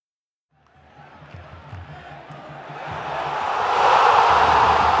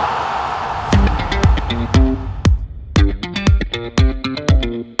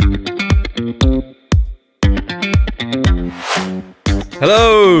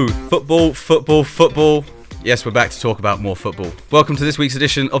Hello, football. Yes, we're back to talk about more football. Welcome to this week's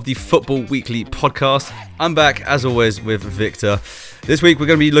edition of the Football Weekly podcast. I'm back, as always, with Victor. This week, we're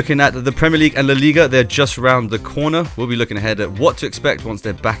going to be looking at the Premier League and La Liga. They're just around the corner. We'll be looking ahead at what to expect once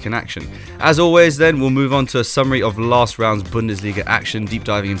they're back in action. As always, then, we'll move on to a summary of last round's Bundesliga action, deep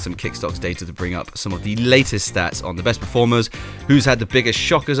diving into some Kickstox data to bring up some of the latest stats on the best performers, who's had the biggest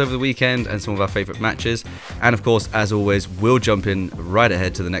shockers over the weekend, and some of our favourite matches. And of course, as always, we'll jump in right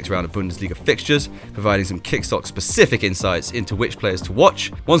ahead to the next round of Bundesliga fixtures, providing some Kickstox specific insights into which players to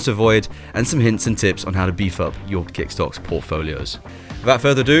watch, ones to avoid, and some hints and tips on how to beef up your Kickstox portfolios. Without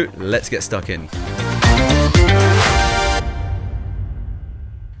further ado, let's get stuck in.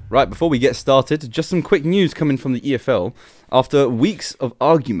 Right, before we get started, just some quick news coming from the EFL. After weeks of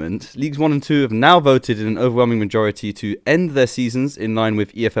argument, Leagues 1 and 2 have now voted in an overwhelming majority to end their seasons in line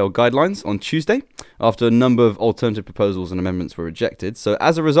with EFL guidelines on Tuesday, after a number of alternative proposals and amendments were rejected. So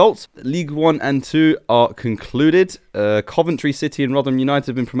as a result, League 1 and 2 are concluded. Coventry City and Rotherham United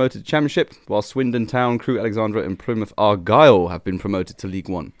have been promoted to Championship, while Swindon Town, Crewe Alexandra and Plymouth Argyle have been promoted to League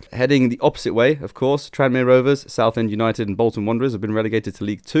 1. Heading the opposite way, of course, Tranmere Rovers, Southend United and Bolton Wanderers have been relegated to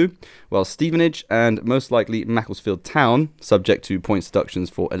League 2, while Stevenage and most likely Macclesfield Town, subject to points deductions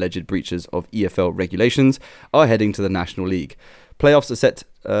for alleged breaches of EFL regulations, are heading to the National League. Playoffs are set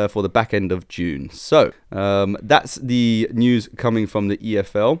for the back end of June. So, that's the news coming from the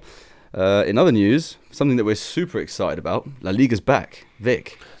EFL. In other news, something that we're super excited about, La Liga's back.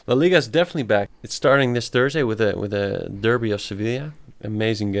 Vic. La Liga's definitely back. It's starting this Thursday with a derby of Sevilla.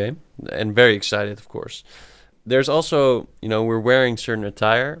 Amazing game. And very excited, of course. There's also, we're wearing certain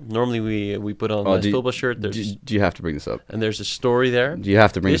attire. Normally we put on a football shirt. Do you have to bring this up? And there's a story there. Do you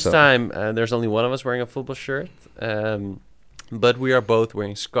have to bring this up? This time, there's only one of us wearing a football shirt. But we are both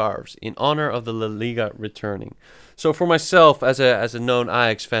wearing scarves in honor of the La Liga returning. So for myself, as a known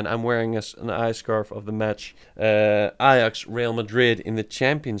Ajax fan, I'm wearing an Ajax scarf of the match Ajax Real Madrid in the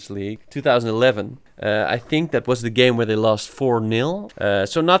Champions League 2011. I think that was the game where they lost 4-0.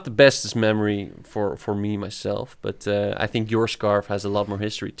 So not the bestest memory for me myself, but I think your scarf has a lot more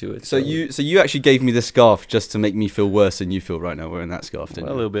history to it. So you actually gave me this scarf just to make me feel worse than you feel right now wearing that scarf, didn't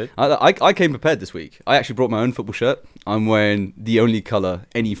you? A little bit. I came prepared this week. I actually brought my own football shirt. I'm wearing the only colour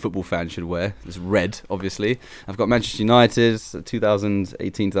any football fan should wear. It's red, obviously. I've got Manchester United,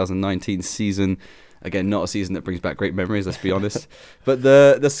 2018-2019 season. Again, not a season that brings back great memories, let's be honest. But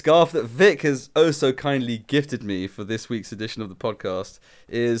the scarf that Vic has oh so kindly gifted me for this week's edition of the podcast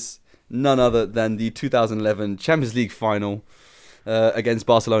is none other than the 2011 Champions League final against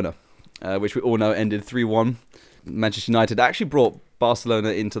Barcelona, which we all know ended 3-1. Manchester United actually brought Barcelona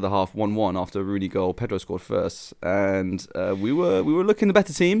into the half 1-1 after a Rooney goal. Pedro scored first, and we were looking the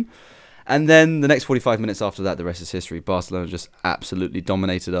better team. And then the next 45 minutes after that, the rest is history. Barcelona just absolutely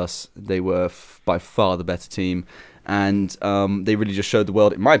dominated us. They were by far the better team. And they really just showed the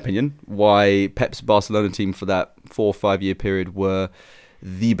world, in my opinion, why Pep's Barcelona team for that 4 or 5 year period were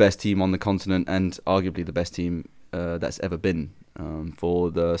the best team on the continent and arguably the best team that's ever been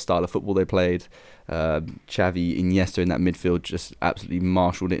for the style of football they played. Xavi, Iniesta in that midfield just absolutely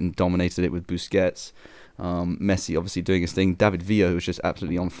marshalled it and dominated it with Busquets. Messi obviously doing his thing. David Villa, who was just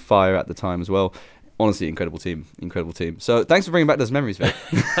absolutely on fire at the time as well. Honestly, incredible team. So thanks for bringing back those memories, Vic.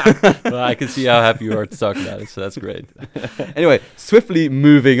 Well, I can see how happy you are to talk about it, so that's great. Anyway, swiftly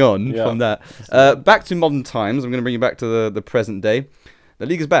moving on from that. Back to modern times. I'm going to bring you back to the present day. La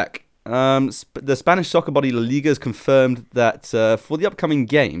Liga's back. The Spanish soccer body La Liga has confirmed that for the upcoming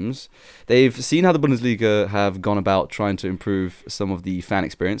games, they've seen how the Bundesliga have gone about trying to improve some of the fan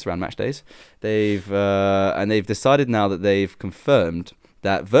experience around match days. They've decided now that they've confirmed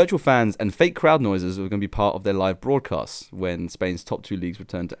that virtual fans and fake crowd noises are going to be part of their live broadcasts when Spain's top 2 leagues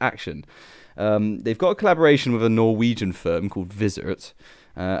return to action. They've got a collaboration with a Norwegian firm called Vizert.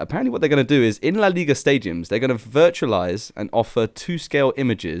 Apparently what they're going to do is, in La Liga stadiums, they're going to virtualize and offer 2-scale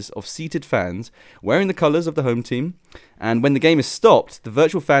images of seated fans wearing the colours of the home team. And when the game is stopped, the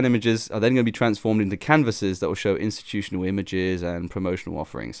virtual fan images are then going to be transformed into canvases that will show institutional images and promotional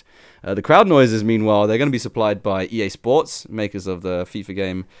offerings. The crowd noises, meanwhile, they're going to be supplied by EA Sports, makers of the FIFA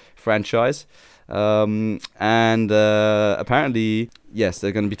game franchise. Apparently, yes,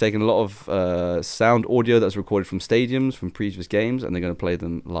 they're going to be taking a lot of sound audio that's recorded from stadiums, from previous games, and they're going to play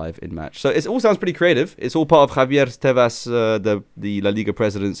them live in match. So it all sounds pretty creative. It's all part of Javier Tebas, the La Liga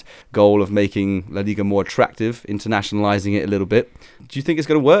president's goal of making La Liga more attractive, internationalizing it a little bit. Do you think it's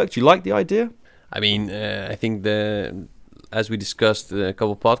going to work? Do you like the idea? I mean, I think as we discussed a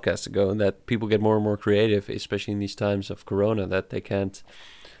couple podcasts ago, that people get more and more creative, especially in these times of Corona, that they can't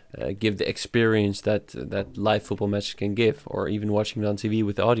give the experience that live football matches can give, or even watching it on TV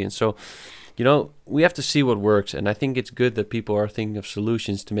with the audience. So, we have to see what works, and I think it's good that people are thinking of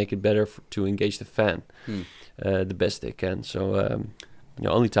solutions to make it better to engage the fan the best they can. So,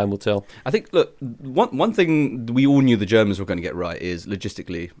 only time will tell. I think, look, one thing we all knew the Germans were going to get right is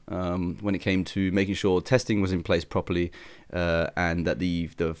logistically, when it came to making sure testing was in place properly, and that the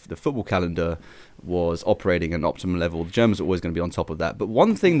football calendar was operating at an optimum level. The Germans are always going to be on top of that. But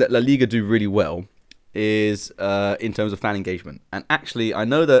one thing that La Liga do really well is in terms of fan engagement. And actually, I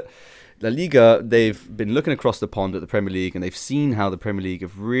know that La Liga, they've been looking across the pond at the Premier League, and they've seen how the Premier League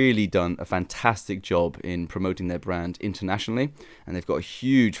have really done a fantastic job in promoting their brand internationally, and they've got a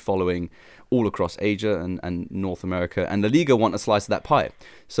huge following all across Asia and North America, and La Liga want a slice of that pie.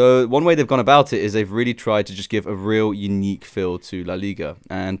 So one way they've gone about it is they've really tried to just give a real unique feel to La Liga,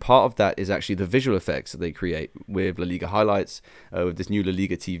 and part of that is actually the visual effects that they create with La Liga highlights, with this new La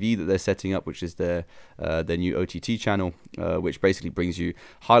Liga TV that they're setting up, which is their new OTT channel, which basically brings you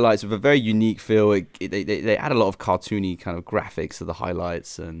highlights with a very unique feel. They add a lot of cartoony kind of graphics to the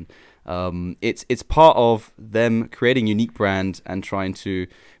highlights, and it's part of them creating a unique brand and trying to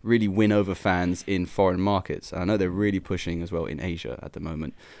really win over fans in foreign markets. I know they're really pushing as well in Asia at the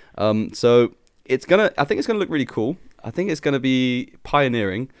moment. So I think it's gonna look really cool. I think it's gonna be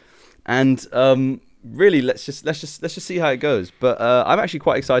pioneering, and really let's just see how it goes. But I'm actually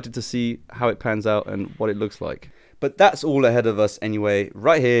quite excited to see how it pans out and what it looks like. But that's all ahead of us anyway.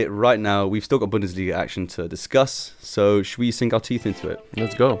 Right here, right now, we've still got Bundesliga action to discuss. So should we sink our teeth into it?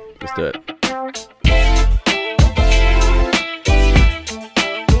 Let's go. Let's do it.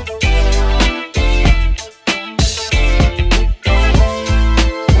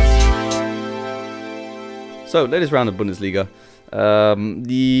 So, latest round of Bundesliga.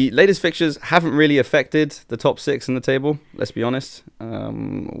 The latest fixtures haven't really affected the top 6 in the table, let's be honest.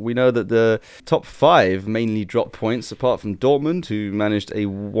 We know that the top 5 mainly dropped points, apart from Dortmund, who managed a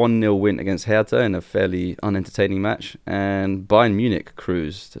 1-0 win against Hertha in a fairly unentertaining match, and Bayern Munich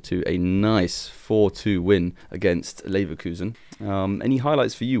cruised to a nice 4-2 win against Leverkusen. Any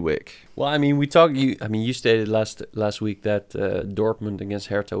highlights for you, Wick? Well, I mean, you stated last week that Dortmund against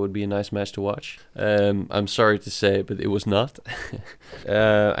Hertha would be a nice match to watch. I'm sorry to say, but it was not.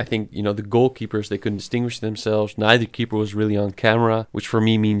 I think, the goalkeepers, they couldn't distinguish themselves. Neither keeper was really on camera, which for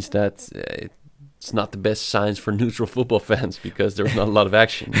me means that it's not the best signs for neutral football fans, because there was not a lot of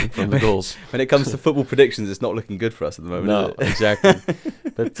action from the goals. When it comes to football predictions, it's not looking good for us at the moment. No, exactly.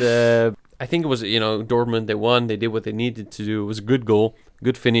 But I think it was, Dortmund, they won. They did what they needed to do. It was a good goal.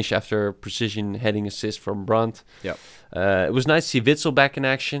 Good finish after precision heading assist from Brandt. Yeah. It was nice to see Witsel back in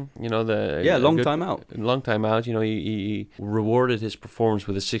action. Long time out. Long time out. He rewarded his performance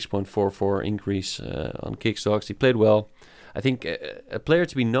with a 6.44 increase on Kickstox. He played well. I think a player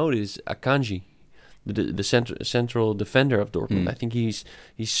to be noted is Akanji, the central defender of Dortmund. I think he's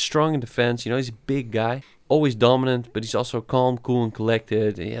strong in defense. He's a big guy, always dominant, but he's also calm, cool, and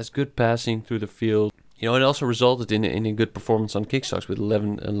collected. He has good passing through the field. It also resulted in a good performance on Kickstox with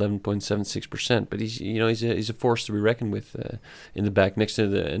 11.76%. But he's a force to be reckoned with in the back, next to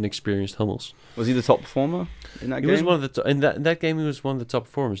an experienced Hummels. Was he the top performer in that game? He was one of the in that game. He was one of the top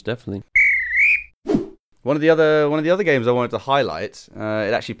performers, definitely. One of the other games I wanted to highlight,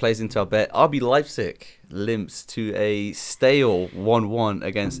 it actually plays into our bet. RB Leipzig limps to a stale 1-1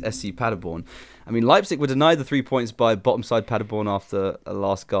 against SC Paderborn. I mean, Leipzig were denied the 3 points by bottom side Paderborn after a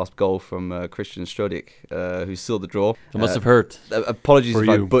last gasp goal from Christian Strodik, who sealed the draw. It must have hurt. Apologies if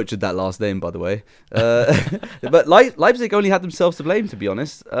I butchered that last name, by the way. But Leipzig only had themselves to blame, to be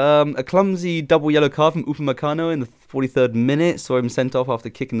honest. A clumsy double yellow card from Upamecano in the 43rd minute saw him sent off after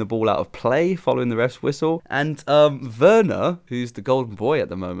kicking the ball out of play following the ref's whistle. And Werner, who's the golden boy at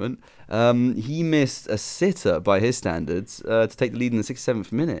the moment, he missed a sitter by his standards to take the lead in the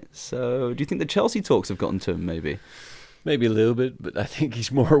 67th minute. So do you think the Chelsea talks have gotten to him, maybe? Maybe a little bit, but I think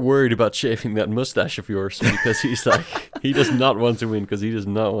he's more worried about shaving that mustache of yours, because he's like, he does not want to win, because he does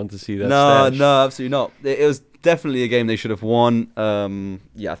not want to see that stash. No, absolutely not. It was definitely a game they should have won.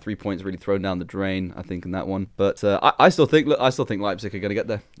 3 points really thrown down the drain, I think, in that one. But I still think Leipzig are going to get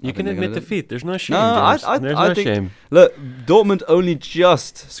there. You can admit defeat. There's no shame. No, There's I no think, shame. Look, Dortmund only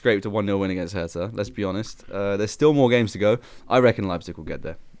just scraped a 1-0 win against Hertha. Let's be honest. There's still more games to go. I reckon Leipzig will get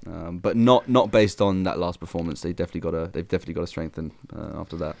there. But not based on that last performance. They've definitely got to strengthen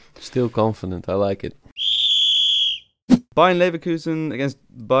after that. Still confident. I like it. Bayern Leverkusen against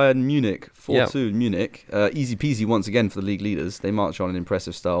Bayern Munich, 4-2 Munich. Easy peasy once again for the league leaders. They march on in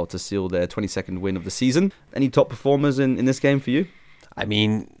impressive style to seal their 22nd win of the season. Any top performers in this game for you? I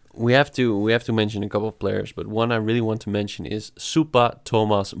mean, we have to mention a couple of players, but one I really want to mention is Supa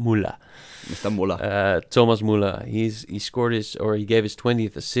Thomas Müller. Mr. Muller. Thomas Müller, he gave his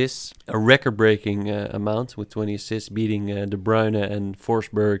 20th assists, a record-breaking amount with 20 assists, beating De Bruyne and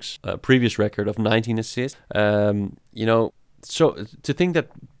Forsberg's previous record of 19 assists. So to think that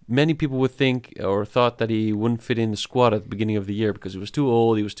many people would think or thought that he wouldn't fit in the squad at the beginning of the year because he was too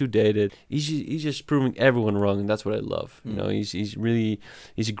old, he was too dated. He's just proving everyone wrong, and that's what I love. You know, he's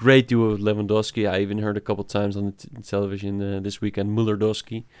a great duo with Lewandowski. I even heard a couple times on the television this weekend,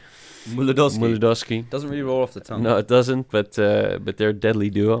 Müller-Dowski. Doesn't really roll off the tongue. No, it doesn't. But they're a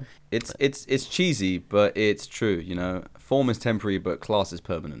deadly duo. It's cheesy, but it's true. You know, form is temporary, but class is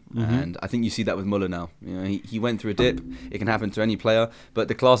permanent. Mm-hmm. And I think you see that with Müller now. You know, he went through a dip. It can happen to any player, but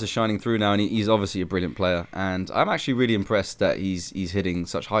the class is shining through now, and he's obviously a brilliant player. And I'm actually really impressed that he's hitting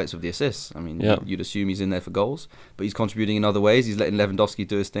such heights with the assists. I mean, you'd assume he's in there for goals, but he's contributing in other ways. He's letting Lewandowski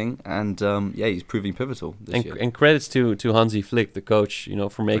do his thing, and he's proving pivotal this year. And credits to Hansi Flick, the coach,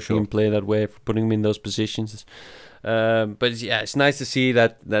 for making him play that way, for putting him in those positions. But it's nice to see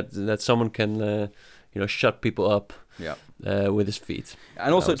that someone can shut people up with his feet.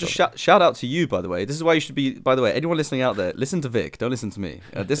 And also just shout out to you, by the way. This is why you should be, by the way, anyone listening out there, listen to Vic, don't listen to me.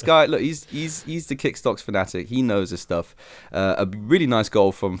 This guy, look, he's the Kickstox fanatic. He knows his stuff. A really nice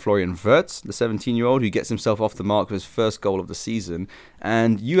goal from Florian Wirtz, the 17-year-old who gets himself off the mark with his first goal of the season.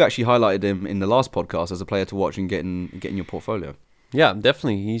 And you actually highlighted him in the last podcast as a player to watch and get in your portfolio. Yeah,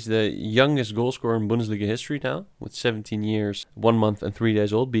 definitely. He's the youngest goal scorer in Bundesliga history now, with 17 years, 1 month and 3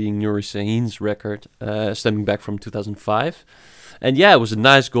 days old, beating Nuri Sahin's record, stemming back from 2005. And yeah, it was a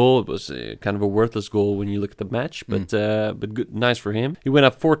nice goal. It was kind of a worthless goal when you look at the match, but good, nice for him. He went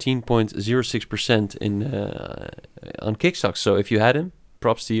up 14.06% on Kickstox. So if you had him,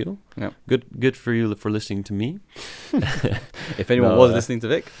 props to you. Yeah. Good for you for listening to me. If anyone was listening to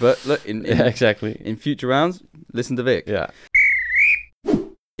Vic, but look, exactly. In future rounds, listen to Vic. Yeah.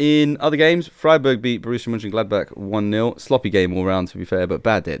 In other games, Freiburg beat Borussia Mönchengladbach 1-0. Sloppy game all round, to be fair, but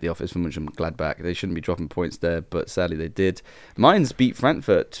bad day at the office for Mönchengladbach. They shouldn't be dropping points there, but sadly they did. Mainz beat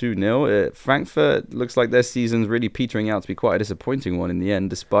Frankfurt 2-0. Frankfurt looks like their season's really petering out to be quite a disappointing one in the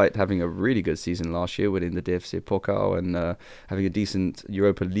end, despite having a really good season last year, winning the DFC Pokal and having a decent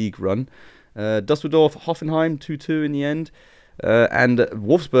Europa League run. Düsseldorf, Hoffenheim 2-2 in the end. And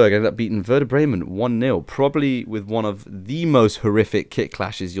Wolfsburg ended up beating Werder Bremen 1-0, probably with one of the most horrific kit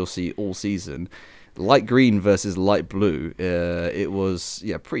clashes you'll see all season. Light green versus light blue. It was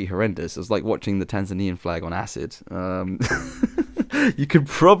pretty horrendous. It was like watching the Tanzanian flag on acid. You could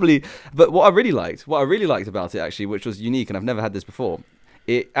probably, but what I really liked about it actually, which was unique, and I've never had this before,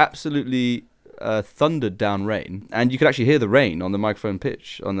 it absolutely thundered down rain, and you could actually hear the rain on the microphone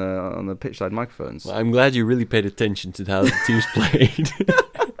pitch, on the pitch side microphones. Well, I'm glad you really paid attention to how the teams played.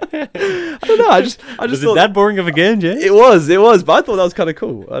 I don't know. I just was thought it that boring of a game, Jay? It was, but I thought that was kind of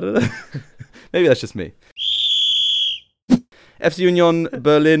cool. I don't know. Maybe that's just me. FC Union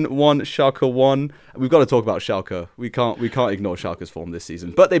Berlin 1, Schalke 1. We've got to talk about Schalke. We can't ignore Schalke's form this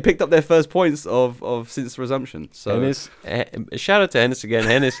season. But they picked up their first points of since resumption. So Hennis, shout out to Hennis again.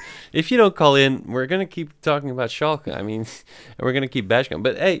 Hennis, if you don't call in, we're gonna keep talking about Schalke. I mean, we're gonna keep bashing them.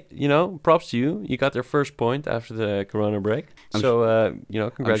 But hey, props to you. You got their first point after the Corona break.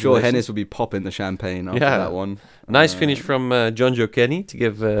 Congratulations. I'm sure Hennis will be popping the champagne after that one. Nice finish from John Joe Kenny to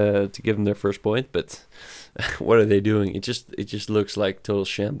give them their first point, but. What are they doing? It just looks like total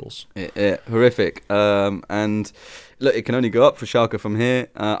shambles. Horrific. And look, it can only go up for Schalke from here.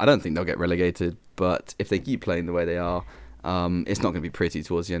 I don't think they'll get relegated, but if they keep playing the way they are, it's not going to be pretty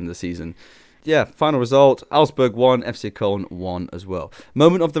towards the end of the season. Yeah, final result, Augsburg 1, FC Köln 1 as well.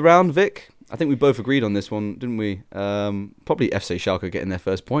 Moment of the round, Vic? I think we both agreed on this one, didn't we? Probably FC Schalke getting their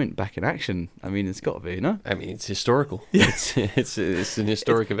first point back in action. I mean, it's got to be, no? I mean, it's historical. Yeah. It's an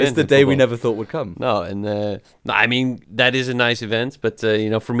historic event. It's the day we never thought would come. No, and I mean, that is a nice event, but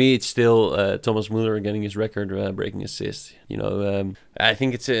for me, it's still Thomas Müller getting his record-breaking assist. I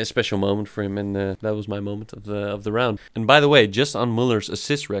think it's a special moment for him, and that was my moment of the round. And by the way, just on Müller's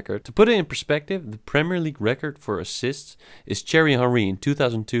assist record, to put it in perspective, the Premier League record for assists is Thierry Henry in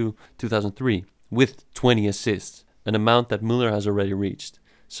 2002-2003 with 20 assists, an amount that Müller has already reached.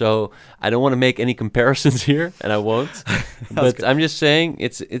 So I don't want to make any comparisons here, and I won't. But good. I'm just saying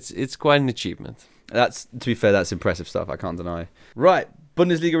it's quite an achievement. To be fair, that's impressive stuff. I can't deny. Right.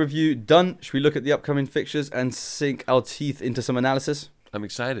 Bundesliga review done. Should we look at the upcoming fixtures and sink our teeth into some analysis? I'm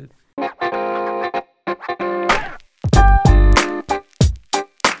excited.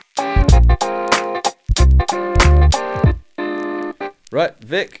 Right,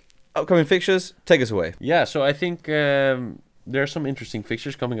 Vic, upcoming fixtures, take us away. Yeah, so I think there are some interesting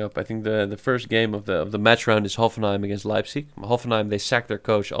fixtures coming up. I think the first game of the match round is Hoffenheim against Leipzig. Hoffenheim, they sacked their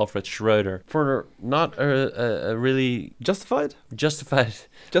coach Alfred Schreuder for not a really Justified? justified.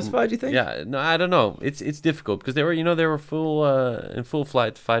 Justified, you think? Yeah, no, I don't know. It's difficult because they were full in full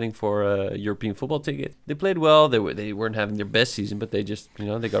flight fighting for a European football ticket. They played well. They weren't having their best season, but they just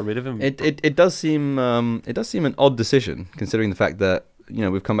they got rid of him. It does seem an odd decision considering the fact that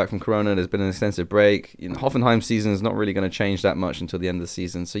we've come back from Corona. There's been an extensive break. Hoffenheim's season is not really going to change that much until the end of the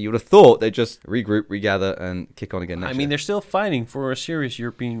season. So you would have thought they'd just regroup, regather, and kick on again next year. They're still fighting for a serious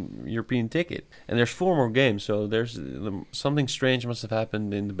European ticket, and there's 4 more games. So there's something strange must have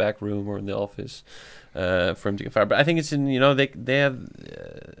happened in the back room or in the office for him to get fired. But I think it's in they have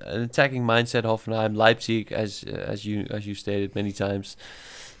an attacking mindset. Hoffenheim, Leipzig, as you stated many times.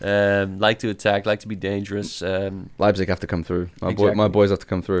 Like to attack, like to be dangerous. Leipzig have to come through. Exactly. My boys have to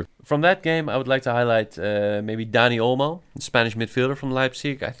come through. From that game, I would like to highlight maybe Dani Olmo, the Spanish midfielder from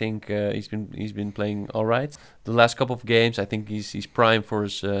Leipzig. I think he's been playing all right. The last couple of games, I think he's primed for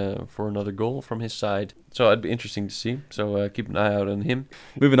another goal from his side. So it'd be interesting to see. So keep an eye out on him.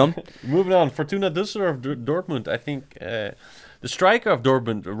 Moving on. Fortuna Düsseldorf, Dortmund. I think the striker of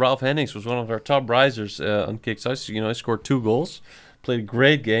Dortmund, Ralph Hennings, was one of our top risers on Kickstox. He scored 2 goals. Played a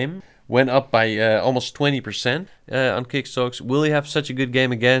great game. Went up by almost 20% on Kickstox. Will he have such a good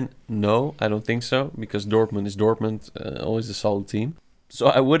game again? No, I don't think so. Because Dortmund is Dortmund. Always a solid team. So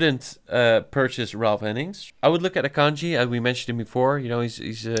I wouldn't purchase Ralph Hennings. I would look at Akanji, as we mentioned him before.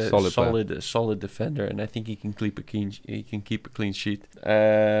 He's a solid defender, and I think he can keep a clean sheet.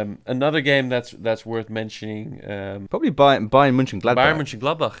 Another game that's worth mentioning. Probably Bayern Mönchengladbach. Bayern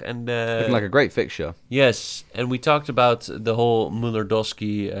Mönchengladbach, and looking like a great fixture. Yes, and we talked about the whole Thomas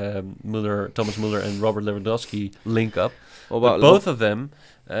Müller, and Robert Lewandowski link up. Both of them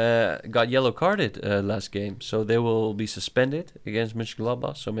got yellow carded last game, so they will be suspended against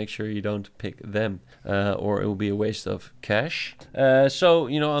Mönchengladbach. So make sure you don't pick them, or it will be a waste of cash. So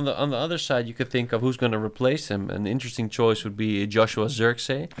on the other side, you could think of who's going to replace him. An interesting choice would be Joshua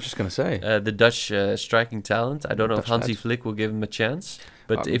Zirkzee. I was just going to say the Dutch striking talent. I don't know if Hansi Flick will give him a chance.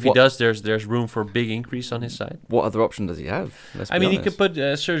 But if he does, there's room for a big increase on his side. What other option does he have? He could put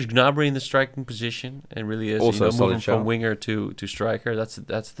Serge Gnabry in the striking position and really moving from winger to striker.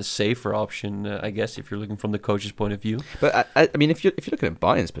 That's the safer option, I guess, if you're looking from the coach's point of view. But if you're looking at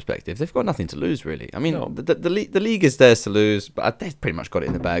Bayern's perspective, they've got nothing to lose really. The league is theirs to lose, but they've pretty much got it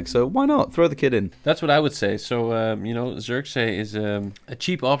in the bag. So why not throw the kid in? That's what I would say. So Zirkzee is a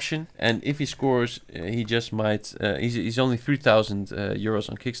cheap option, and if he scores, he just might. He's only 3,000 euros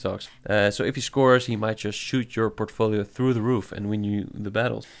on Kickstox. So if he scores, he might just shoot your portfolio through the roof and win you the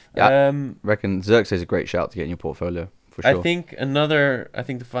battles. Yeah, reckon Zirkzee is a great shout to get in your portfolio. For sure. I think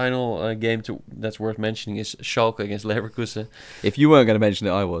the final game that's worth mentioning is Schalke against Leverkusen. If you weren't going to mention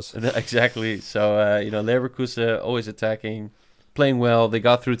it, I was. Exactly. So Leverkusen always attacking, playing well. They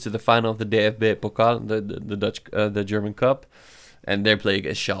got through to the final of the DFB Pokal, the German Cup, and they're playing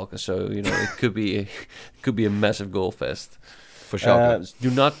against Schalke. So it could be a massive goal fest. For Schalke.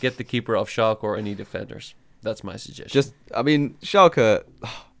 Do not get the keeper of Schalke or any defenders. That's my suggestion. Schalke.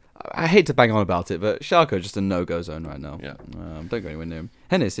 I hate to bang on about it, but Schalke are just a no-go zone right now. Yeah. Don't go anywhere near him.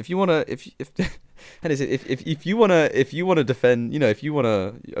 Hennis, if you wanna defend, if you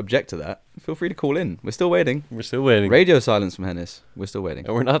wanna object to that, feel free to call in. We're still waiting. Radio silence from Hennis. We're still waiting.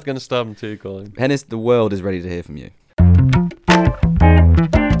 And we're not gonna stop until you call in. Hennis, the world is ready to hear from you.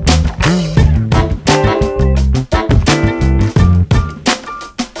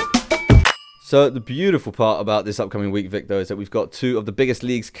 So the beautiful part about this upcoming week, Vic, though, is that we've got 2 of the biggest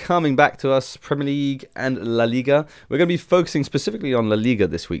leagues coming back to us, Premier League and La Liga. We're going to be focusing specifically on La Liga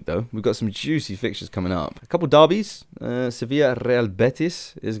this week, though. We've got some juicy fixtures coming up. A couple derbies. Sevilla Real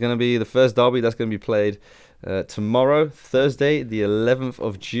Betis is going to be the first derby that's going to be played tomorrow, Thursday, the 11th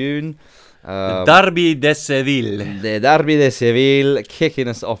of June. The Derby de Seville. The Derby de Seville kicking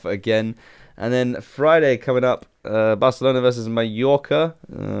us off again. And then Friday coming up, Barcelona versus Mallorca.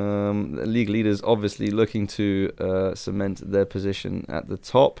 League leaders obviously looking to cement their position at the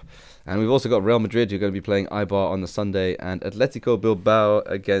top. And we've also got Real Madrid, who are going to be playing Eibar on the Sunday, and Atletico Bilbao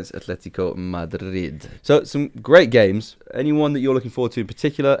against Atletico Madrid. So some great games. Anyone that you're looking forward to in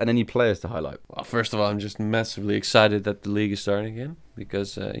particular, and any players to highlight? Well, first of all, I'm just massively excited that the league is starting again.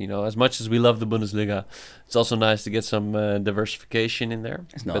 Because, as much as we love the Bundesliga, it's also nice to get some diversification in there.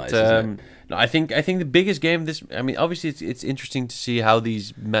 It's nice, isn't it? No, I think the biggest game obviously it's interesting to see how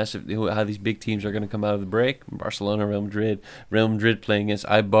these big teams are going to come out of the break. Barcelona, Real Madrid playing against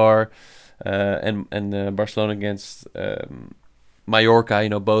Eibar, and Barcelona against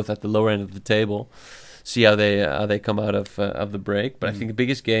Mallorca, both at the lower end of the table. see how they come out of the break. But I think the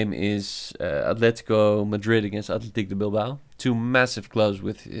biggest game is Atletico Madrid against Athletic de Bilbao. Two massive clubs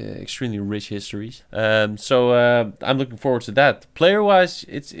with extremely rich histories. So I'm looking forward to that. Player-wise,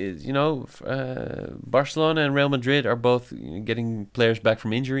 it's Barcelona and Real Madrid are both getting players back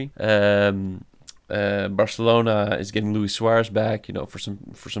from injury. Barcelona is getting Luis Suarez back, for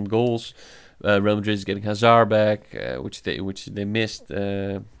some goals. Real Madrid is getting Hazard back, which they missed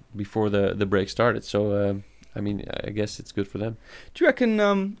before the break started. So I guess it's good for them. Do you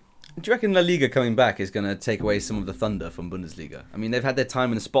reckon La Liga coming back is going to take away some of the thunder from Bundesliga? I mean, they've had their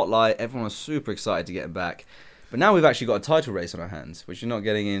time in the spotlight. Everyone was super excited to get them back. But now we've actually got a title race on our hands, which you're not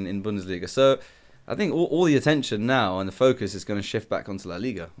getting in Bundesliga. So I think all the attention now and the focus is going to shift back onto La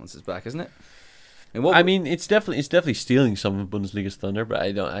Liga once it's back, isn't it? It's definitely stealing some of Bundesliga's thunder, but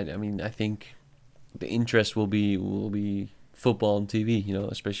I think the interest will be football on TV,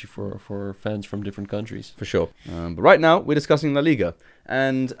 especially for fans from different countries. For sure. But right now we're discussing La Liga,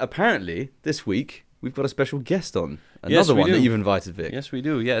 and apparently this week we've got a special guest on. Another one that you've invited, Vic. Yes, we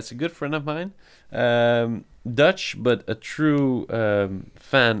do. Yeah, it's a good friend of mine, Dutch, but a true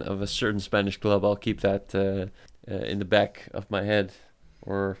fan of a certain Spanish club. I'll keep that in the back of my head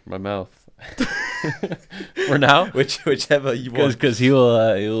or my mouth. For now, whichever you want, because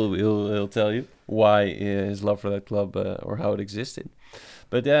he'll tell you why his love for that club or how it existed.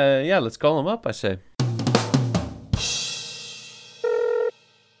 But let's call him up, I say.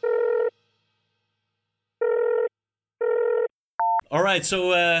 All right,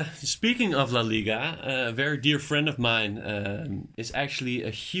 so speaking of La Liga, a very dear friend of mine is actually a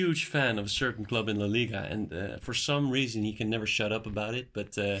huge fan of a certain club in La Liga, and for some reason he can never shut up about it.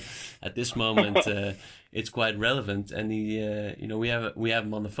 But at this moment, it's quite relevant, and we have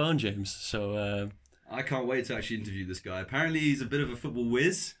him on the phone, James. So I can't wait to actually interview this guy. Apparently, he's a bit of a football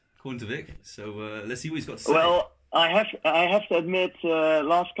whiz, according to Vic. So let's see what he's got to say. Well, I have to admit,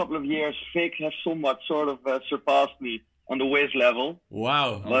 last couple of years, Vic has somewhat sort of surpassed me on the whiz level.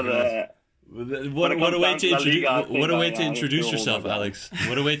 Wow. But what a way to introduce yourself, Alex.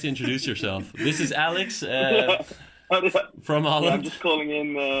 What a way to introduce yourself. This is Alex from Holland. Yeah, I'm just calling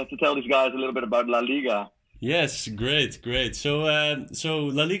in to tell these guys a little bit about La Liga. Yes, great. So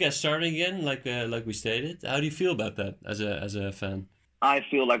La Liga is starting again, like we stated. How do you feel about that as a fan? I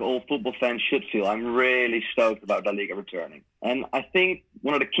feel like all football fans should feel. I'm really stoked about La Liga returning. And I think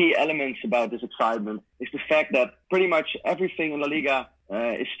one of the key elements about this excitement is the fact that pretty much everything in La Liga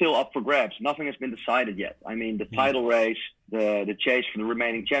is still up for grabs. Nothing has been decided yet. I mean, the title race, the chase for the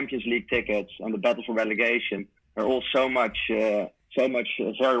remaining Champions League tickets, and the battle for relegation are all so much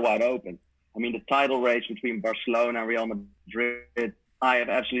very wide open. I mean, the title race between Barcelona and Real Madrid, I have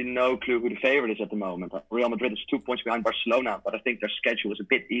absolutely no clue who the favorite is at the moment. Real Madrid is 2 points behind Barcelona, but I think their schedule is a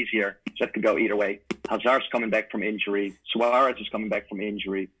bit easier, so that could go either way. Hazard's coming back from injury. Suarez is coming back from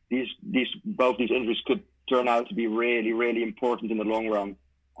injury. Both these injuries could turn out to be really, really important in the long run.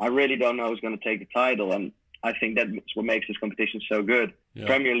 I really don't know who's going to take the title, and I think that's what makes this competition so good. Yeah.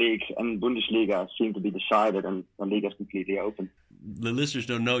 Premier League and Bundesliga seem to be decided, and La Liga is completely open. The listeners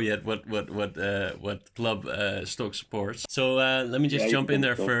don't know yet what club Stoke supports. So let me just jump in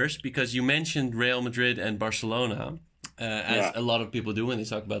there first, because you mentioned Real Madrid and Barcelona, as a lot of people do when they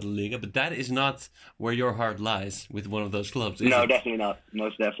talk about La Liga, but that is not where your heart lies with one of those clubs, is No, it? Definitely not.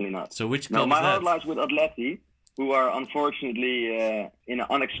 Most definitely not. So which club is my that? heart lies with Atleti, who are unfortunately in an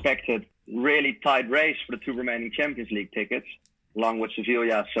unexpected, really tight race for the two remaining Champions League tickets, along with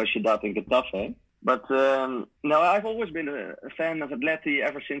Sevilla, Sociedad, and Getafe. But no, I've always been a fan of Atleti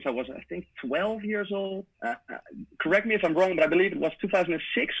ever since I was, I think, 12 years old. Correct me if I'm wrong, but I believe it was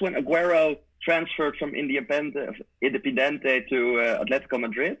 2006 when Aguero transferred from Independiente to Atletico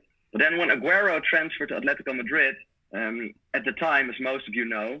Madrid. But then when Aguero transferred to Atletico Madrid, at the time, as most of you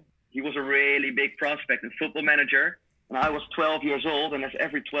know, he was a really big prospect and Football Manager. And I was 12 years old, and as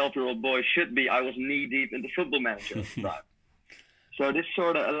every 12-year-old boy should be, I was knee-deep in the Football Manager at the time. So this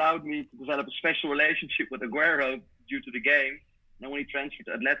sort of allowed me to develop a special relationship with Aguero due to the game. And when he transferred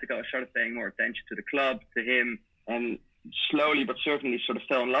to Atletico, I started paying more attention to the club, to him, and slowly but certainly sort of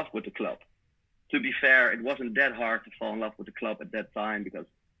fell in love with the club. To be fair, it wasn't that hard to fall in love with the club at that time, because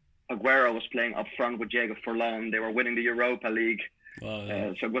Aguero was playing up front with Diego Forlán. They were winning the Europa League. Wow,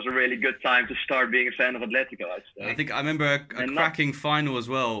 yeah. So it was a really good time to start being a fan of Atletico, I'd say. I think I remember a cracking final as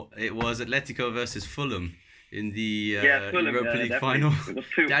well. It was Atletico versus Fulham in the Europa League final.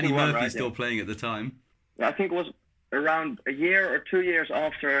 Danny Murphy still playing at the time. Yeah, I think it was around a year or 2 years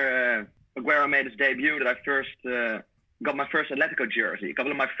after Aguero made his debut that I first got my first Atletico jersey. A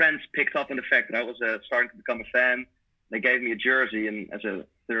couple of my friends picked up on the fact that I was starting to become a fan. They gave me a jersey, and as a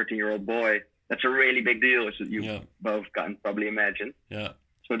 13-year-old boy, that's a really big deal, as you both can probably imagine. Yeah.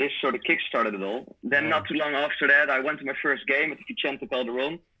 So this sort of kick-started it all. Then not too long after that, I went to my first game at the Vicente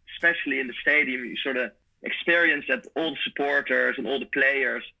Calderon. Especially in the stadium, you sort of experience that all the supporters and all the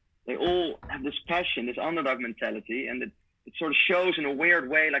players, they all have this passion, this underdog mentality, and it sort of shows in a weird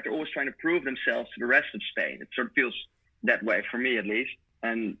way, like they're always trying to prove themselves to the rest of Spain. It sort of feels that way for me, at least.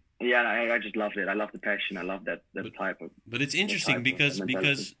 And yeah, I just loved it. I love the passion. I love that type of. But it's interesting because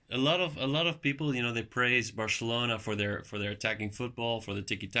a lot of people, you know, they praise Barcelona for their attacking football, for the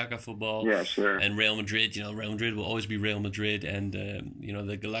tiki-taka football. Yeah, sure. And Real Madrid, you know, Real Madrid will always be Real Madrid, and you know,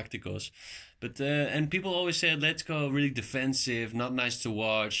 the Galacticos. But and people always say Atletico really defensive, not nice to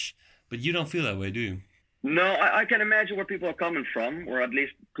watch. But you don't feel that way, do you? No, I can imagine where people are coming from, or at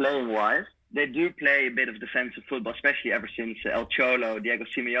least playing wise. They do play a bit of defensive football, especially ever since El Cholo, Diego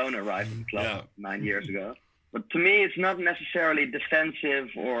Simeone arrived in the club 9 years ago. But to me, it's not necessarily defensive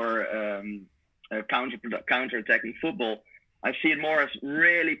or counter-attacking football. I see it more as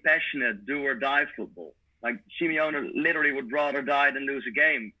really passionate, do-or-die football. Like Simeone literally would rather die than lose a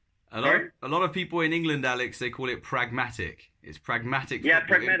game. A lot of people in England, Alex, they call it pragmatic. It's pragmatic Yeah,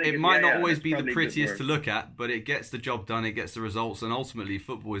 football. pragmatic. It might not always that's be the probably a good prettiest word. to look at, but it gets the job done, it gets the results, and ultimately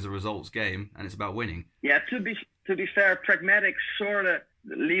football is a results game, and it's about winning. Yeah, to be fair, pragmatic sort of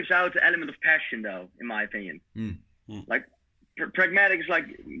leaves out the element of passion, though, in my opinion. Like, pragmatic is like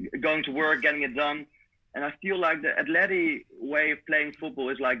going to work, getting it done. And I feel like the Atleti way of playing football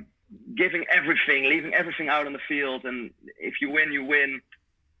is like giving everything, leaving everything out on the field. And if you win, you win.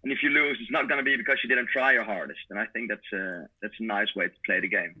 And if you lose, it's not going to be because you didn't try your hardest. And I think that's a nice way to play the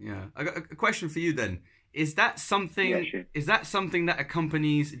game. Yeah. I got a question for you then. Is that something? Yeah, sure. Is that something that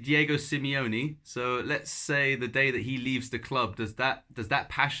accompanies Diego Simeone? So let's say the day that he leaves the club, does that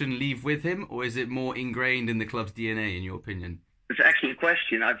passion leave with him, or is it more ingrained in the club's DNA, in your opinion? It's an excellent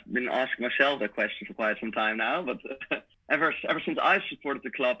question. I've been asking myself that question for quite some time now. But ever since I supported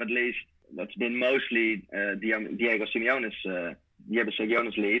the club, at least, that's been mostly Diego Simeone's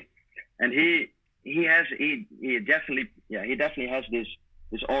lead, and he definitely has this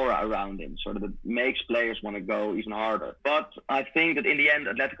aura around him, sort of that makes players want to go even harder. But I think that in the end,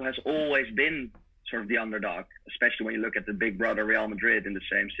 Atletico has always been sort of the underdog, especially when you look at the big brother Real Madrid in the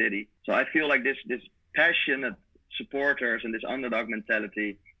same city. So I feel like this passionate supporters and this underdog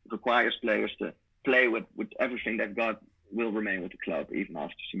mentality requires players to play with everything they've got will remain with the club even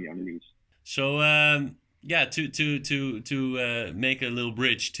after Simeone leaves. So to make a little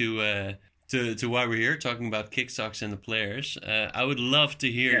bridge to why we're here talking about Kickstox and the players, I would love to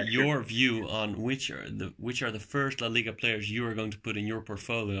hear your view on which are the first La Liga players you are going to put in your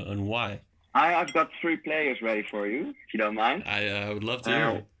portfolio and why. I've got 3 players ready for you, if you don't mind. I would love to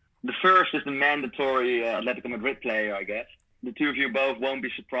hear. The first is the mandatory Atletico Madrid player, I guess. The two of you both won't be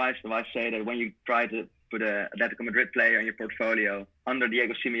surprised if I say that when you try to put an Atletico Madrid player in your portfolio, under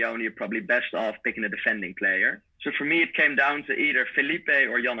Diego Simeone, you're probably best off picking a defending player. So for me, it came down to either Felipe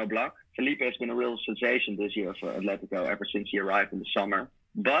or Jan Oblak. Felipe has been a real sensation this year for Atletico ever since he arrived in the summer.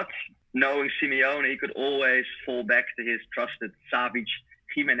 But knowing Simeone, he could always fall back to his trusted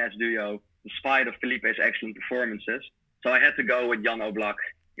Savic-Jimenez duo, despite of Felipe's excellent performances. So I had to go with Jan Oblak,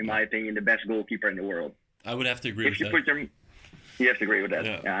 in my opinion, the best goalkeeper in the world. I would have to agree with that. You have to agree with that.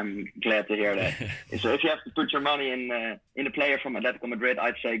 Yeah. I'm glad to hear that. So if you have to put your money in a player from Atletico Madrid,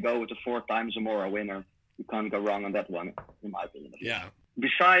 I'd say go with the 4 times Zamora winner. You can't go wrong on that one, in my opinion. Yeah.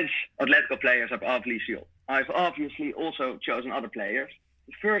 Besides Atletico players, I've obviously also chosen other players.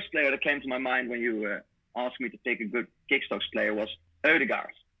 The first player that came to my mind when you asked me to pick a good Kickstox player was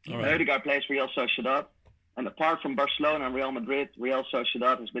Ødegaard. Right. Ødegaard plays for Real Sociedad. And apart from Barcelona and Real Madrid, Real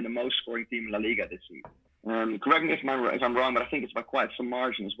Sociedad has been the most scoring team in La Liga this season. Correct me if I'm wrong, but I think it's by quite some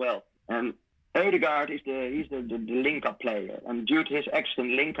margin as well. And Ødegaard is the link-up player. And due to his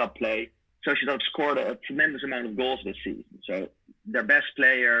excellent link-up play, Sociedad scored a tremendous amount of goals this season. So their best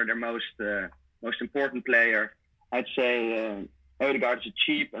player, their most important player, I'd say Ødegaard is a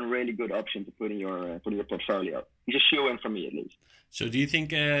cheap and really good option to put in your portfolio. He's a shoe-in for me, at least. So do you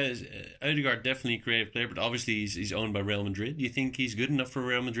think Ødegaard definitely a creative player, but obviously he's owned by Real Madrid? Do you think he's good enough for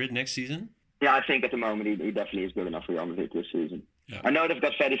Real Madrid next season? Yeah, I think at the moment he definitely is good enough for Real Madrid this season. Yeah. I know they've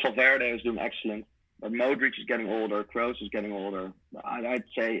got Fede Valverde who's doing excellent, but Modric is getting older, Kroos is getting older. I'd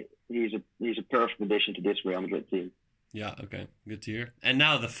say he's a perfect addition to this Real Madrid team. Yeah, okay, good to hear. And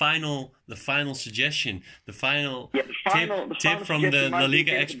now the final suggestion, the final tip from the La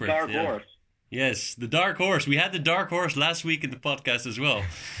Liga expert. Dark horse. Yes, the dark horse. We had the dark horse last week in the podcast as well,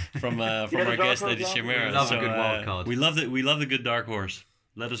 from our guest Eddie Chimera. We love a good wild card. We love it. We love the good dark horse.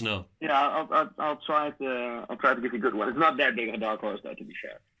 Let us know. Yeah, I'll try to give you a good one. It's not that big of a dark horse, though, to be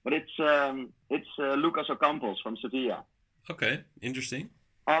fair. but it's Lucas Ocampos from Sevilla. Okay, interesting.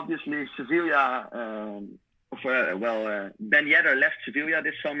 Obviously, Sevilla. Ben Yedder left Sevilla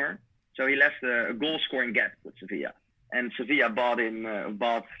this summer, so he left a goal-scoring gap with Sevilla. And Sevilla bought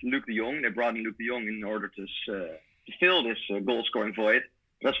Luc de Jong. They brought in Luc de Jong in order to fill this goal-scoring void.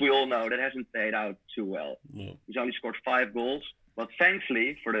 As we all know, that hasn't played out too well. No. He's only scored 5 goals. But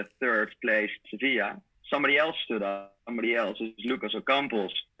thankfully, for the third place Sevilla, somebody else stood up. Somebody else is Lucas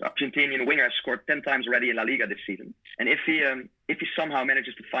Ocampos. The Argentinian winger has scored 10 times already in La Liga this season. And if he somehow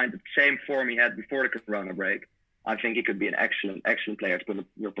manages to find the same form he had before the Corona break, I think he could be an excellent player to put in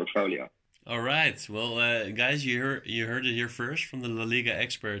your portfolio. All right. Well, guys, you heard it here first from the La Liga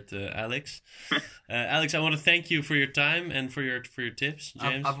expert, Alex. Alex, I want to thank you for your time and for your tips,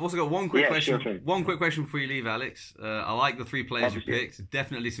 James. I've also got one quick question. Sure. One quick question before you leave, Alex. I like the 3 players you picked.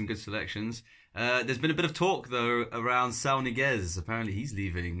 Definitely some good selections. There's been a bit of talk though around Saul Niguez. Apparently, he's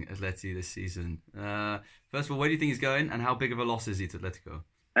leaving Atleti this season. First of all, where do you think he's going, and how big of a loss is he to Atletico?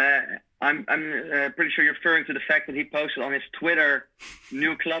 I'm pretty sure you're referring to the fact that he posted on his Twitter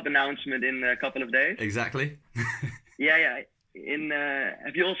new club announcement in a couple of days. Exactly. Yeah.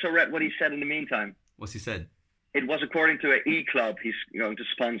 Have you also read what he said in the meantime? What's he said? It was according to an E-club he's going to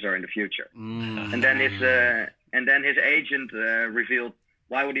sponsor in the future. And then his agent revealed,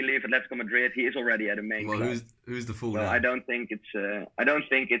 why would he leave Atletico Madrid? He is already at a main club. Well, who's the fool? Well, now? I don't think it's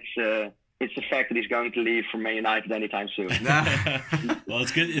the fact that he's going to leave for Man United anytime soon. Well,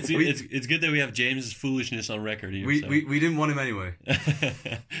 it's good. It's good that we have James's foolishness on record here. We didn't want him anyway.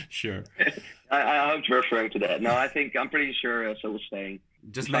 Sure. I hope you're referring to that. No, I'm pretty sure so was staying.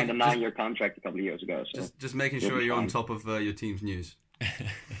 He signed a 9-year contract a couple of years ago. So just making sure you're on top of your team's news.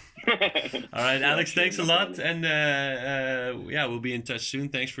 All right, Alex, thanks a lot, and we'll be in touch soon.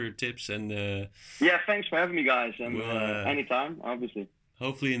 Thanks for your tips, and thanks for having me, guys, and anytime, obviously.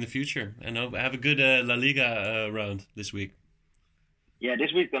 Hopefully in the future, and have a good La Liga round this week. Yeah,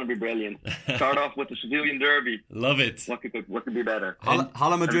 this week's gonna be brilliant. Start off with the Sevillian Derby. Love it. What could be better?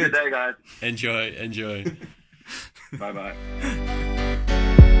 Hala Madrid. Have a good day, guys. Enjoy. Bye.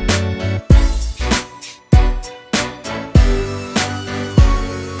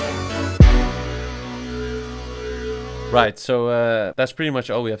 Right, so that's pretty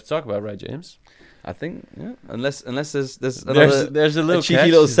much all we have to talk about, right, James? I think, yeah. Unless there's there's a little cheeky catch.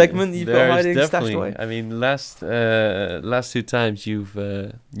 little segment you've got There's hiding definitely. stashed away. I mean, last 2 times you've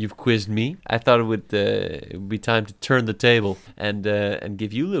quizzed me. I thought it would be time to turn the table and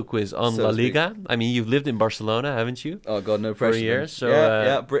give you a little quiz on So La to speak. Liga. I mean, you've lived in Barcelona, haven't you? Oh God, no pressure. For a year, then. so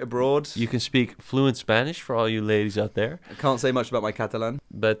yeah, Brit abroad. you can speak fluent Spanish for all you ladies out there. I can't say much about my Catalan.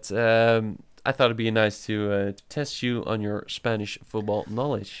 But I thought it'd be nice to test you on your Spanish football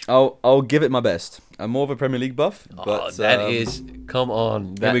knowledge. I'll give it my best. I'm more of a Premier League buff, but Come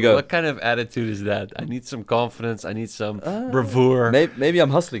on. Here we go. What kind of attitude is that? I need some confidence. I need some bravura. maybe I'm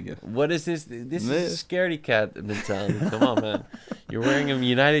hustling you. What is this? This is a scaredy cat mentality. Come on, man. You're wearing a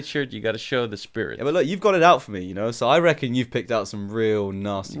United shirt. You got to show the spirit. Yeah, but look, you've got it out for me, So I reckon you've picked out some real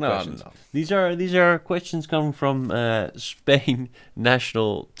nasty questions. No. These are questions coming from Spain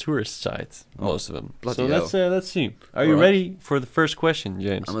national tourist site. Most of them. bloody So hell. let's see. Are you Alright. ready for the first question,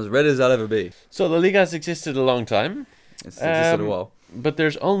 James? I'm as ready as I'll ever be. So the Liga has existed a long time. It's existed a while. But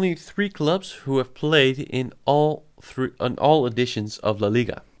there's only 3 clubs who have played in all editions of La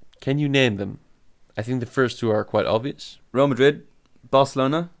Liga. Can you name them? I think the first 2 are quite obvious. Real Madrid,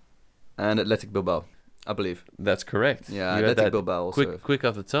 Barcelona, and Athletic Bilbao, I believe. That's correct. Yeah, You had Athletic that Bilbao also. quick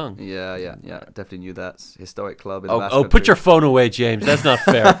off the tongue. Yeah. Definitely knew that. Historic club in Oh, Basque put Country. your phone away, James. That's not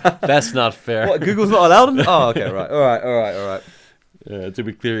fair. That's not fair. What, Google's not allowed? Oh, okay, right. All right. To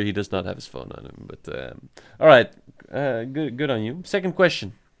be clear, he does not have his phone on him. But all right, good on you. Second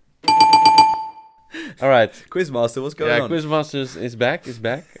question. All right. Quizmaster, what's going on? Quizmasters is back.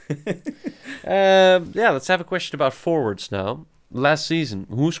 Let's have a question about forwards now. Last season,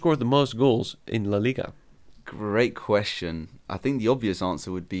 who scored the most goals in La Liga? Great question. I think the obvious answer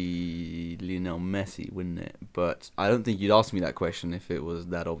would be Lionel Messi, wouldn't it? But I don't think you'd ask me that question if it was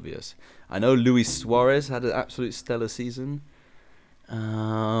that obvious. I know Luis Suarez had an absolute stellar season.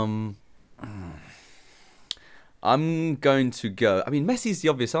 I'm going to go. I mean, Messi's the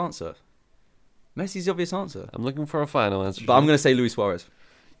obvious answer. I'm looking for a final answer. But I'm going to say Luis Suarez.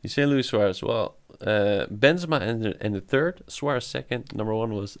 You say Luis Suarez. Well, Benzema and the third, Suarez second, number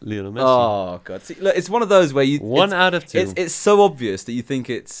 1 was Lionel Messi. Oh God! See, look, it's one of those where you 1 out of 2. It's so obvious that you think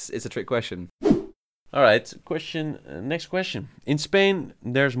it's a trick question. All right, next question. In Spain,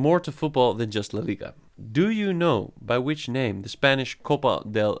 there's more to football than just La Liga. Do you know by which name the Spanish Copa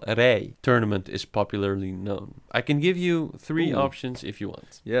del Rey tournament is popularly known? I can give you 3 options if you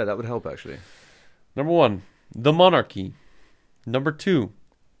want. Yeah, that would help actually. Number 1, the Monarchy. Number 2,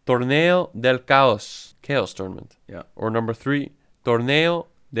 Torneo del Caos, Chaos Tournament. Yeah. Or number 3, Torneo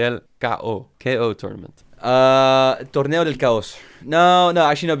del KO, KO Tournament. Torneo del Caos. No,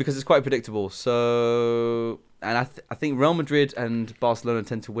 actually no, because it's quite predictable. So, and I think Real Madrid and Barcelona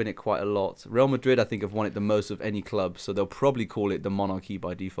tend to win it quite a lot. Real Madrid, I think, have won it the most of any club, so they'll probably call it the Monarchy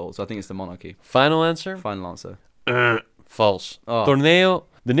by default. So I think it's the Monarchy. Final answer? Final answer. False. Oh. Torneo,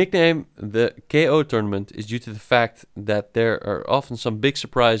 the nickname, the KO tournament, is due to the fact that there are often some big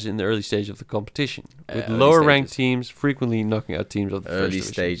surprises in the early stage of the competition, with lower-ranked teams frequently knocking out teams of the early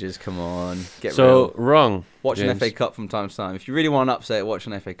first stages. Come on, get so real. Wrong. Watch James. an FA Cup from time to time. If you really want an upset, watch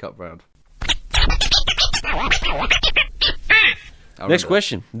an FA Cup round. Next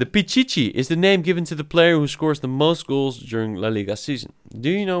question. The Pichichi is the name given to the player who scores the most goals during La Liga season. Do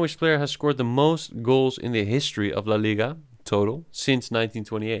you know which player has scored the most goals in the history of La Liga total since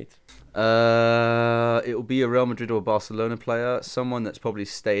 1928? It will be a Real Madrid or a Barcelona player, someone that's probably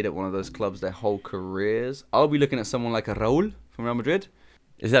stayed at one of those clubs their whole careers. I'll be looking at someone like a Raúl from Real Madrid.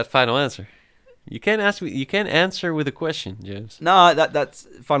 Is that final answer? You can't ask me. You can't answer with a question, James. No, that's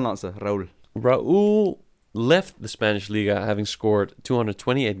final answer. Raúl. Raúl left the Spanish Liga having scored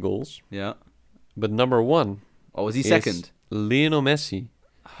 228 goals. Yeah. But number 1. Oh, was he second? Lionel Messi,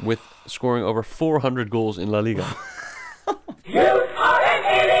 with scoring over 400 goals in La Liga. You are an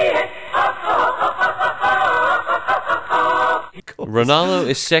idiot! Ronaldo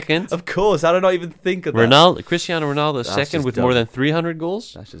is second. Of course, how did I not even think of that? Cristiano Ronaldo is That's second just with dumb. more than 300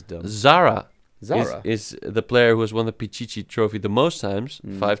 goals. That's just dumb. Zara Zara? is the player who has won the Pichichi trophy the most times,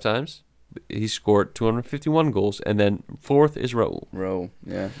 5 times. He scored 251 goals, and then 4th is Raúl. Raúl,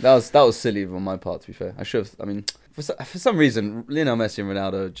 yeah. That was silly on my part, to be fair. I should have, I mean, for some reason, Lionel Messi and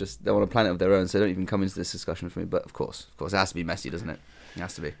Ronaldo just, they're on a planet of their own, so they don't even come into this discussion with me. But of course, it has to be Messi, doesn't it? It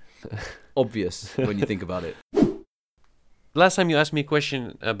has to be. Obvious when you think about it. Last time you asked me a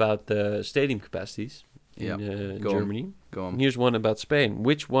question about the stadium capacities in Go Germany. Go on. Here's one about Spain.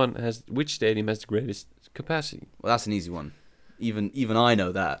 Which stadium has the greatest capacity? Well, that's an easy one. Even I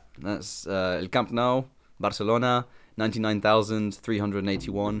know that. That's El Camp Nou, Barcelona,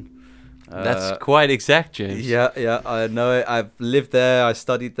 99,381. That's quite exact, James. Yeah, I know it. I've lived there. I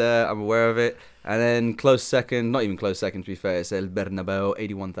studied there. I'm aware of it. And then close second, not even close second to be fair, it's El Bernabeu,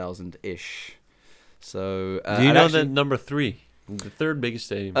 81,000-ish. So do you know the number 3, the third biggest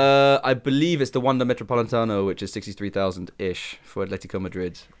stadium? I believe it's the Wanda Metropolitano, which is 63,000-ish for Atletico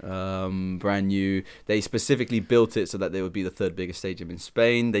Madrid. Brand new. They specifically built it so that they would be the third biggest stadium in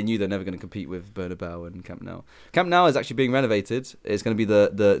Spain. They knew they're never going to compete with Bernabeu and Camp Nou. Camp Nou is actually being renovated. It's going to be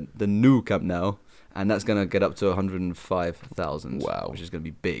the new Camp Nou, and that's going to get up to 105,000. Wow, which is going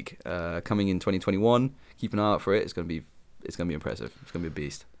to be big. Coming in 2021, keep an eye out for it. It's going to be impressive. It's going to be a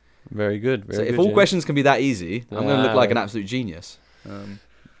beast. Very good. Very if good, all James. questions can be that easy, I'm going to look like an absolute genius.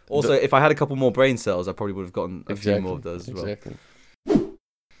 Also, if I had a couple more brain cells, I probably would have gotten a few more of those as well. Exactly.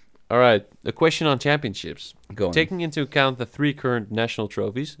 All right, a question on championships. Go on. Taking into account the 3 current national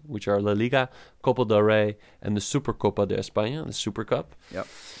trophies, which are La Liga, Copa del Rey, and the Supercopa de España, the Super Cup. Yep.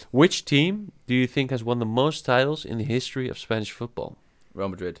 Which team do you think has won the most titles in the history of Spanish football? Real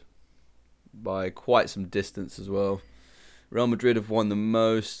Madrid. By quite some distance as well. Real Madrid have won the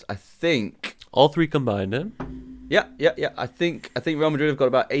most, I think. All 3 combined, eh? Yeah. I think Real Madrid have got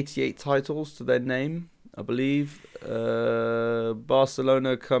about 88 titles to their name, I believe.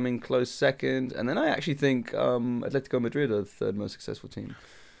 Barcelona coming close second, and then I actually think Atletico Madrid are the third most successful team.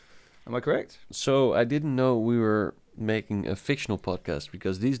 Am I correct? So I didn't know we were making a fictional podcast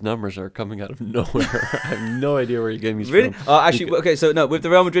because these numbers are coming out of nowhere. I have no idea where you're getting these Really? from. Actually, okay. So no, with the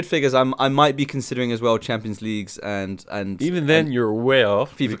Real Madrid figures, I might be considering as well Champions Leagues and even then and you're way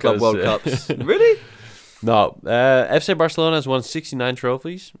off. FIFA Club World Cups. Really? No. FC Barcelona has won 69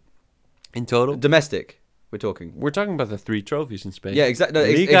 trophies in total. Domestic. We're talking about the 3 trophies in Spain. Yeah,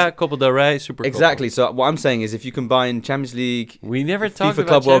 exactly. Liga, Copa del Rey, Super. Exactly. So what I'm saying is, if you combine Champions League, we never talked FIFA about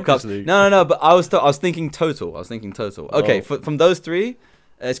Club World Cup. League. No. But I was thinking total. Okay, from those 3,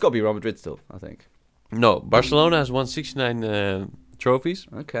 it's got to be Real Madrid still, I think. No, Barcelona has won 69 trophies.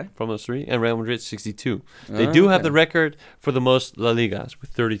 Okay. From those 3, and Real Madrid 62. They do have the record for the most La Ligas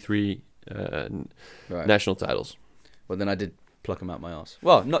with 33 national titles. Well, then I did pluck them out my ass.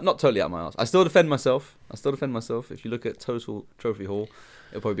 Well, not totally out my ass. I still defend myself. If you look at total trophy haul,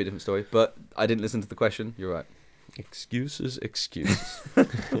 it'll probably be a different story. But I didn't listen to the question. You're right. Excuses.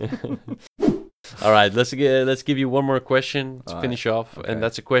 All right, let's give you one more question to All finish off, okay. and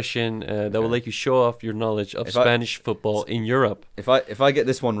that's a question that will let you show off your knowledge of Spanish football in Europe. If I get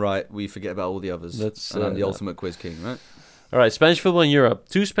this one right, we forget about all the others. And I'm the ultimate quiz king, right? All right, Spanish football in Europe.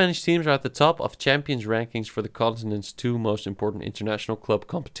 2 Spanish teams are at the top of Champions rankings for the continent's 2 most important international club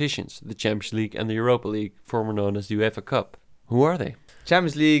competitions, the Champions League and the Europa League, formerly known as the UEFA Cup. Who are they?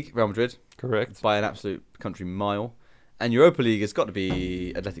 Champions League, Real Madrid. Correct. By an absolute country mile. And Europa League has got to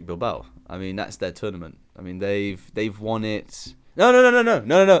be Athletic Bilbao. I mean, that's their tournament. I mean, they've won it.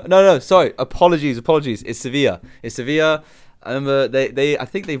 No. Sorry, apologies. It's Sevilla. I remember I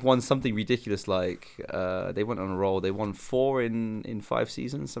think they've won something ridiculous like they went on a roll. They won 4 in 5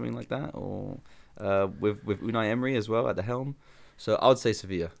 seasons, something like that, or with Unai Emery as well at the helm. So I would say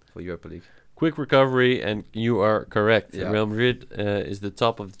Sevilla for Europa League. Quick recovery, and you are correct. Yeah. Real Madrid is the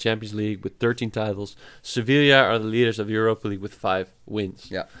top of the Champions League with 13 titles. Sevilla are the leaders of the Europa League with 5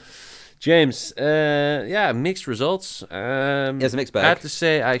 wins. Yeah. James, mixed results. It's a mixed bag. I have to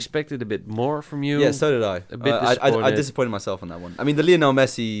say, I expected a bit more from you. Yeah, so did I. A bit I disappointed. disappointed myself on that one. I mean, the Lionel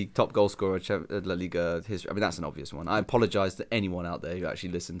Messi top goal scorer La Liga history. I mean, that's an obvious one. I apologise to anyone out there who actually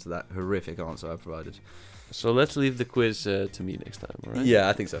listened to that horrific answer I provided. So let's leave the quiz to me next time, all right? Yeah,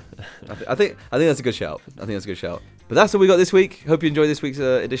 I think so. I think that's a good shout. But that's all we got this week. Hope you enjoyed this week's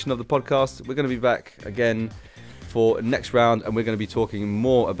edition of the podcast. We're going to be back again for next round, and we're going to be talking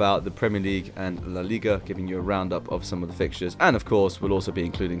more about the Premier League and La Liga, giving you a roundup of some of the fixtures, and of course we'll also be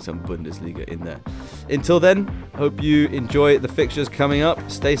including some Bundesliga in there. Until then, hope you enjoy the fixtures coming up.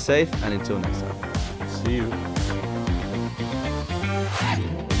 Stay safe, and until next time. See you.